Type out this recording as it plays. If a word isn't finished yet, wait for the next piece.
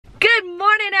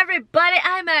everybody,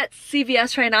 I'm at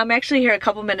CVS right now. I'm actually here a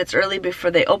couple minutes early before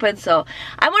they open, so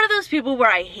I'm one of those people where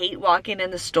I hate walking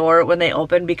in the store when they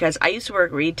open because I used to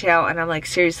work retail and I'm like,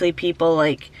 seriously people,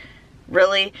 like,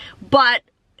 really? But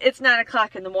it's 9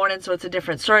 o'clock in the morning, so it's a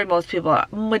different story.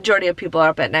 Majority of people are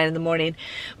up at 9 in the morning.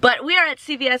 But we are at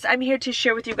CVS. I'm here to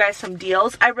share with you guys some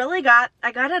deals. I got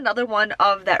another one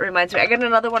of that reminds me. I got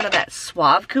another one of that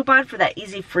Suave coupon for that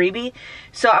easy freebie.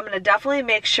 So I'm going to definitely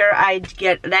make sure I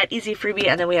get that easy freebie,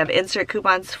 and then we have insert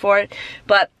coupons for it.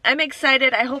 But I'm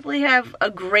excited. I hopefully have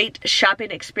a great shopping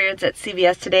experience at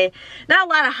CVS today. Not a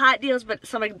lot of hot deals, but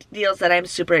some deals that I'm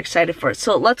super excited for.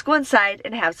 So let's go inside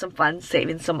and have some fun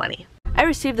saving some money. I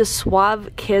received the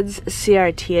Suave Kids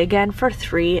CRT again for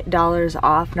 $3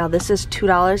 off. Now this is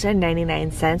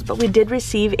 $2.99, but we did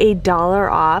receive a $1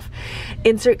 off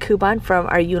insert coupon from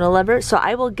our Unilever, so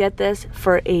I will get this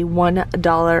for a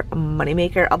 $1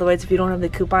 moneymaker. Otherwise, if you don't have the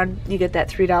coupon, you get that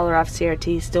 $3 off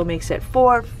CRT, still makes it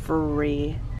for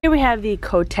free. Here we have the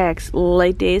Kotex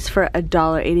Light Days for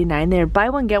 $1.89. They're buy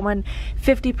one, get one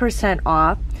 50%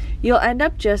 off. You'll end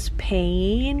up just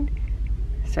paying...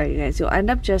 Sorry, you guys. You'll end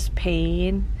up just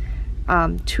paying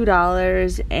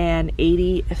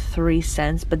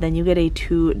 $2.83, but then you get a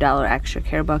 $2 extra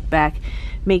care buck back,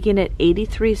 making it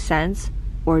 83 cents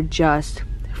or just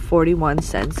 41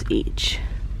 cents each.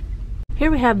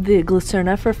 Here we have the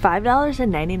Glycerna for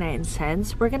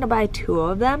 $5.99. We're gonna buy 2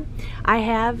 of them. I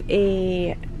have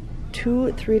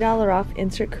two $3 off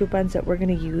insert coupons that we're going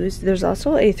to use. There's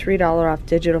also a $3 off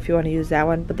digital if you want to use that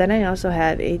one, but then I also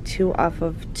have a 2 off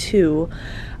of 2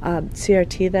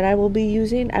 CRT that I will be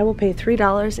using. I will pay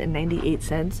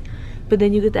 $3.98, but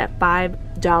then you get that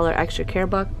 $5 extra care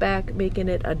buck back, making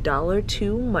it a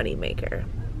 $1.02 moneymaker.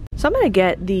 So I'm going to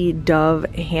get the Dove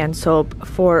hand soap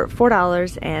for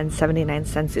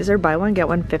 $4.79. These are buy one get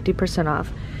one 50%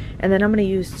 off, and then I'm going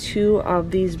to use 2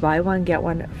 of these buy one get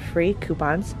one free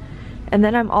coupons. And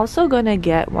then I'm also going to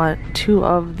get 2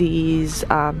 of these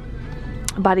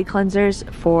body cleansers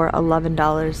for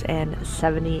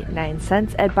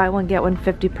 $11.79 at buy one get one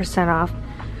 50% off.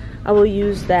 I will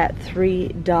use that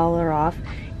 $3 off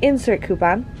insert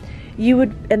coupon.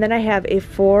 And then I have a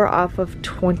 4 off of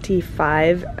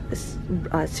 25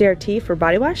 CRT for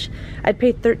body wash. I'd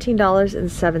pay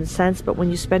 $13.07, but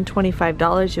when you spend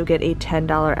 $25, you'll get a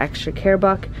 $10 extra care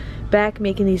buck back,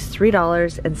 making these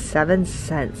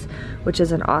 $3.07, which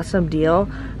is an awesome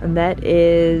deal, and that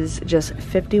is just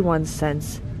 51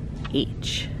 cents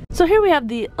each. So here we have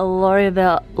the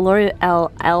L'Oreal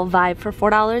Vibe for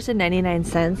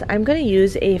 $4.99. I'm going to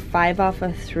use a 5 off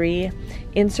of 3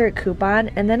 insert coupon,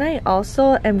 and then I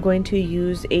also am going to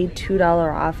use a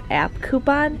 $2 off app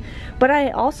coupon, but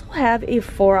I also have a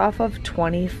 4 off of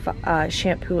 20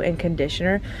 shampoo and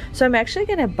conditioner. So I'm actually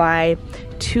going to buy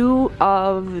 2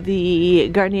 of the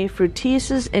Garnier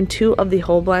Fructises and 2 of the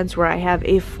Whole Blends, where I have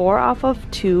a 4 off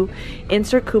of 2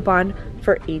 insert coupon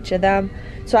for each of them.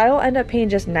 So I will end up paying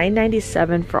just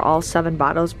 $9.97 for all 7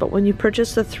 bottles, but when you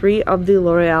purchase the 3 of the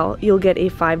L'Oreal, you'll get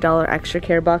a $5 extra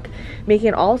care buck,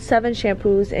 making all 7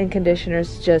 shampoos and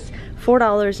conditioners just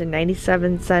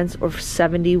 $4.97 or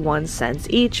 71 cents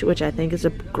each, which I think is a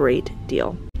great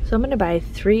deal. So I'm going to buy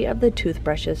 3 of the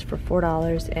toothbrushes for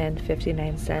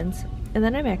 $4.59, and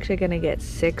then I'm actually going to get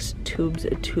 6 tubes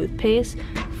of toothpaste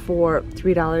for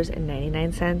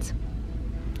 $3.99.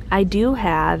 I do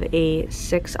have a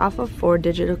 6 off of 4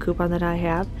 digital coupon that I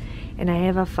have, and I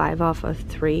have a 5 off of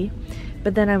 3,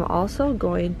 but then I'm also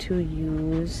going to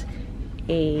use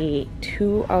a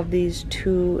 2 of these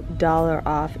 $2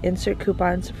 off insert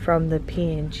coupons from the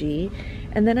P&G,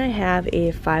 and then I have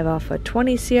a 5 off of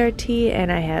 20 CRT, and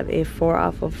I have a 4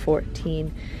 off of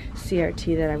 14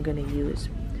 CRT that I'm going to use.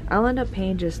 I'll end up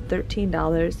paying just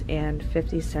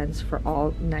 $13.50 for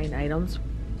all 9 items.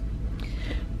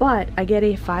 But I get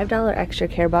a $5 extra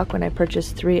care buck when I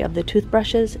purchase 3 of the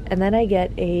toothbrushes, and then I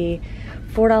get a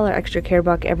 $4 extra care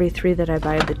buck every 3 that I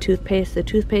buy of the toothpaste. The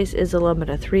toothpaste is a limit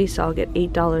of 3, so I'll get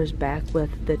 $8 back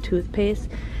with the toothpaste.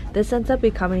 This ends up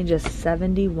becoming just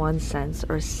 71 cents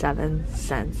or 7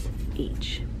 cents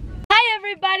each.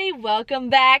 Everybody, welcome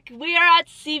back. We are at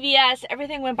CVS.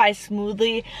 Everything went by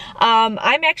smoothly.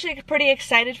 I'm actually pretty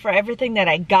excited for everything that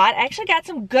I got. I actually got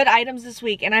some good items this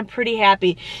week, and I'm pretty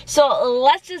happy. So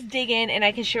let's just dig in, and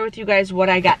I can share with you guys what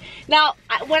I got. Now,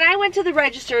 when I went to the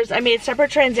registers, I made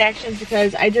separate transactions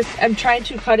because I'm trying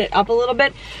to cut it up a little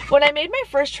bit. When I made my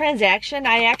first transaction,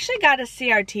 I actually got a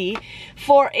CRT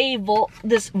for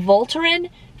this Voltaren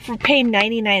for paying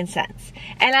 99 cents.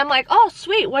 And I'm like, oh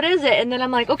sweet, what is it? And then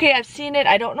I'm like, okay, I've seen it,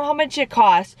 I don't know how much it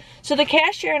costs. So the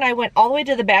cashier and I went all the way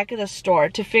to the back of the store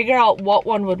to figure out what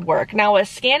one would work. Now I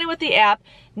scanned it with the app,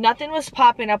 Nothing was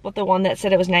popping up with the one that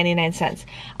said it was 99 cents.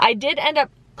 I did end up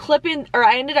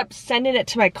I ended up sending it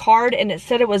to my card and it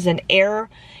said it was an error.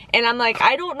 And I'm like,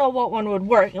 I don't know what one would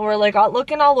work. And we're like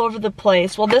looking all over the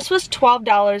place. Well, this was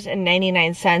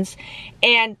 $12.99.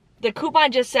 And the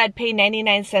coupon just said pay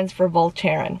 99 cents for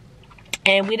Voltaren.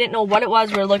 And we didn't know what it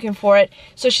was. We were looking for it.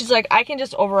 So she's like, I can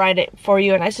just override it for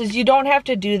you. And I says, you don't have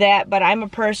to do that. But I'm a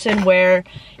person where,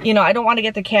 you know, I don't want to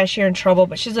get the cashier in trouble.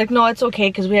 But she's like, no, it's okay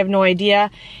because we have no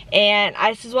idea. And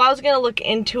I says, well, I was going to look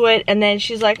into it. And then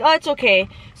she's like, oh, it's okay.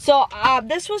 So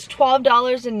this was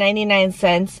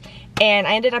 $12.99. And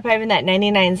I ended up having that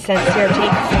 99 cent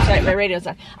CRT. Sorry, my radio's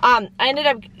on. I ended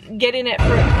up getting it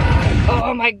for,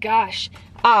 oh my gosh.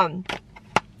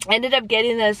 I ended up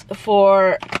getting this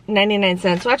for 99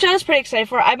 cents, which I was pretty excited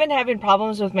for. I've been having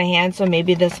problems with my hands, so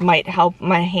maybe this might help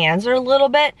my hands a little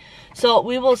bit. So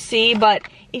we will see, but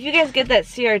if you guys get that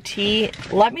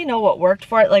CRT, let me know what worked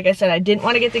for it. Like I said, I didn't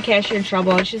want to get the cashier in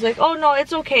trouble, and she's like, oh no,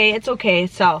 it's okay, it's okay.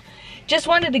 So just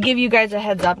wanted to give you guys a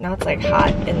heads up. Now it's like hot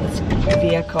in this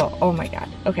vehicle. Oh my God,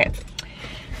 okay.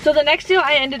 So the next deal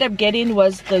I ended up getting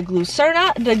was the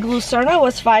Glucerna. The Glucerna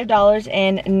was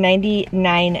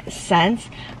 $5.99.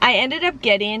 I ended up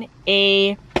getting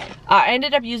I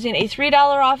ended up using a $3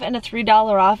 off and a $3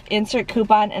 off insert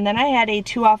coupon, and then I had a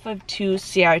 2 off of 2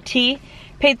 CRT.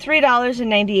 Paid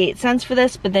 $3.98 for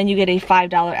this, but then you get a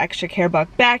 $5 extra care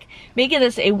buck back, making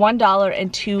this a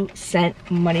 $1.02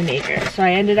 moneymaker. So I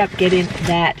ended up getting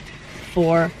that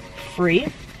for free.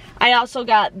 I also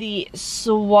got the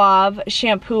Suave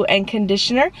shampoo and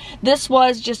conditioner. This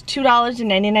was just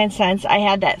 $2.99. I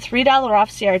had that $3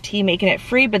 off CRT, making it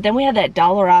free, but then we had that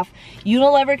 $1 off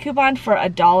Unilever coupon for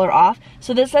 $1 off.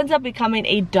 So this ends up becoming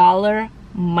a $1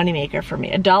 moneymaker for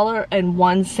me,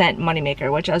 $1.01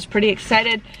 moneymaker, which I was pretty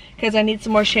excited because I need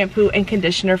some more shampoo and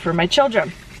conditioner for my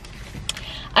children.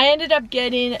 I ended up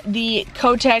getting the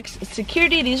Kotex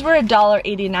Security. These were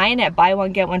 $1.89 at buy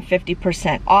one get one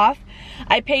 50% off.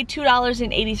 I paid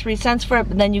 $2.83 for it,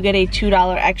 but then you get a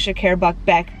 $2 extra care buck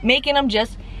back, making them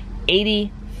just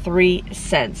 83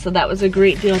 cents. So that was a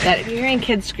great deal with that. If you're hearing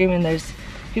kids screaming, there's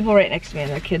people right next to me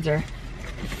and their kids are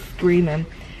screaming.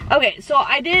 Okay, so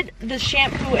I did the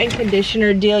shampoo and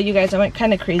conditioner deal. You guys, I went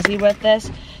kind of crazy with this.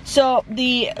 So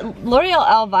the L'Oreal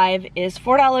Elvive is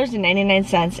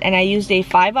 $4.99, and I used a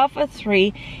 5 off of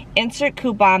 3 insert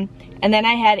coupon, and then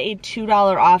I had a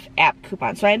 $2 off app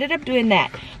coupon. So I ended up doing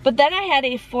that. But then I had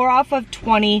a 4 off of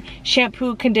 20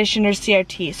 shampoo, conditioner,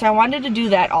 CRT. So I wanted to do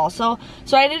that also.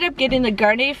 So I ended up getting the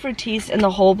Garnier Fructis and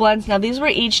the Whole Blends. Now these were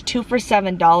each 2 for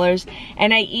 $7,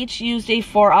 and I each used a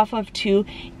 4 off of 2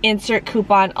 insert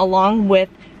coupon along with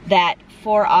that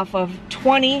 4 off of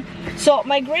 20. So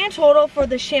my grand total for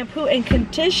the shampoo and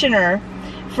conditioner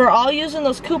for all using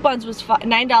those coupons was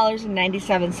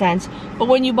 $9.97. But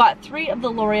when you bought 3 of the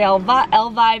L'Oreal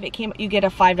Elvive, you get a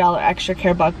 $5 extra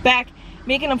care buck back,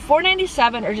 making them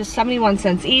 $4.97 or just 71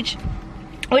 cents each,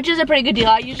 which is a pretty good deal.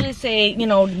 I usually say, you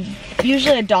know,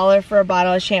 usually $1 for a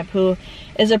bottle of shampoo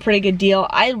is a pretty good deal.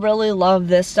 I really love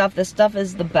this stuff. This stuff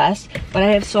is the best, but I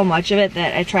have so much of it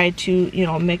that I try to, you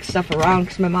know, mix stuff around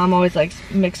because my mom always likes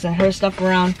mixing her stuff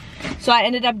around. So I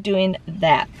ended up doing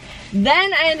that.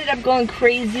 Then I ended up going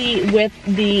crazy with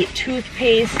the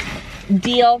toothpaste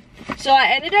deal. So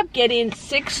I ended up getting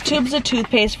 6 tubes of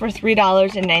toothpaste for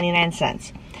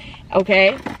 $3.99.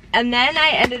 Okay, and then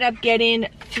I ended up getting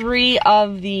 3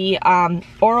 of the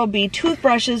Oral-B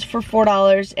toothbrushes for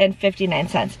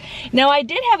 $4.59. Now I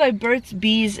did have a Burt's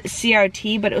Bees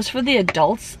CRT, but it was for the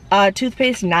adults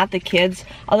toothpaste, not the kids.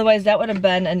 Otherwise that would have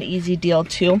been an easy deal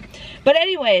too. But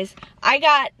anyways, I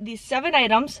got these 7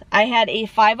 items. I had a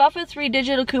 5 off of 3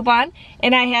 digital coupon,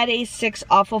 and I had a 6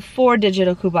 off of 4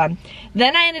 digital coupon.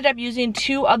 Then I ended up using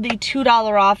 2 of the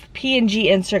 $2 off P&G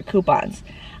insert coupons.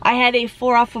 I had a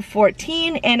 4 off of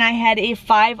 14, and I had a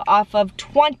 5 off of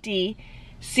 20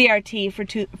 CRT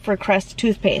for Crest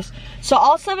toothpaste. So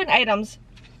all 7 items,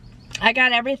 I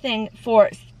got everything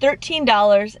for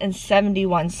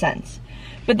 $13.71.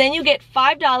 But then you get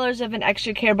 $5 of an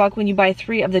extra care buck when you buy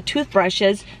 3 of the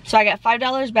toothbrushes. So I got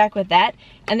 $5 back with that.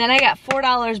 And then I got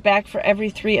 $4 back for every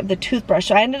 3 of the toothbrush.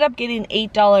 So I ended up getting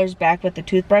 $8 back with the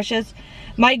toothbrushes.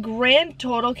 My grand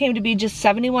total came to be just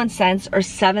 71 cents or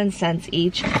 7 cents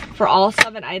each for all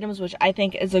 7 items, which I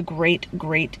think is a great,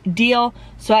 great deal.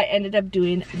 So I ended up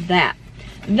doing that.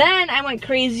 Then I went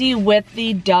crazy with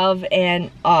the Dove and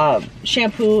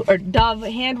shampoo, or Dove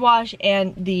hand wash,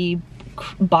 and the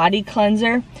body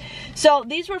cleanser. So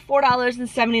these were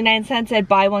 $4.79 at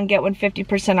buy one get one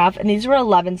 50% off, and these were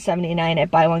 $11.79 at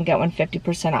buy one get one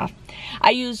 50% off.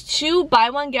 I used 2 buy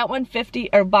one get one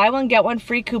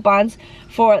free coupons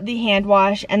for the hand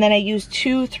wash, and then I used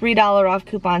 2 $3 off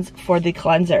coupons for the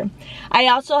cleanser. I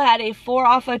also had a 4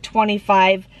 off of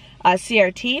 25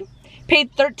 CRT.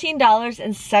 Paid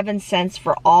 $13.07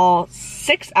 for all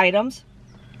 6 items,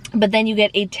 but then you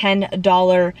get a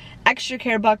 $10 extra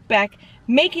care buck back,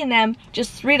 making them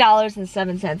just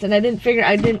 $3.07. And I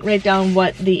didn't write down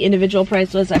what the individual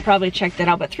price was. I probably checked that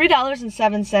out, but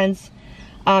 $3.07.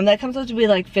 That comes out to be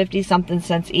like 50 something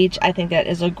cents each. I think that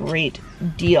is a great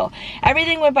deal.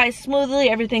 Everything went by smoothly.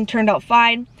 Everything turned out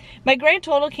fine. My grand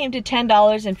total came to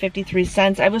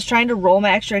 $10.53. I was trying to roll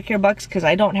my extra care bucks because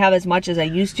I don't have as much as I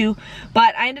used to,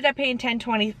 but I ended up paying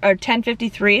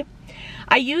 $10.53.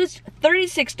 I used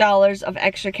 $36 of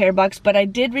extra care bucks, but I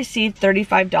did receive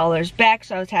 $35 back,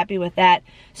 so I was happy with that.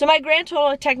 So my grand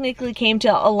total technically came to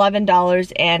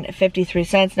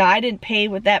 $11.53. Now I didn't pay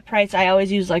with that price. I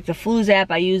always use like the Flues app.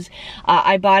 I use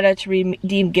Ibotta to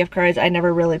redeem gift cards. I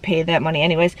never really pay that money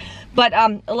anyways. But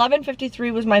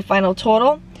 $11.53 was my final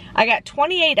total. I got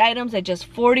 28 items at just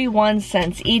 41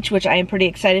 cents each, which I am pretty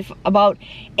excited about.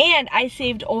 And I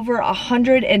saved over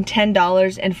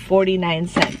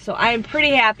 $110.49. So I am pretty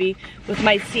happy with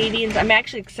my savings. I'm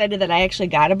actually excited that I actually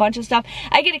got a bunch of stuff.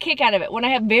 I get a kick out of it. When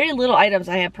I have very little items,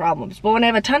 I have problems. But when I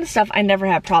have a ton of stuff, I never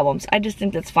have problems. I just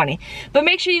think that's funny. But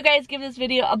make sure you guys give this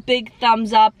video a big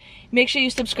thumbs up. Make sure you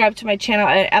subscribe to my channel.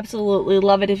 I absolutely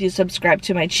love it if you subscribe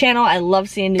to my channel. I love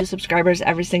seeing new subscribers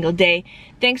every single day.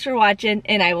 Thanks for watching,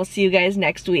 and I will see you guys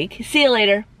next week. See you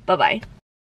later. Bye-bye.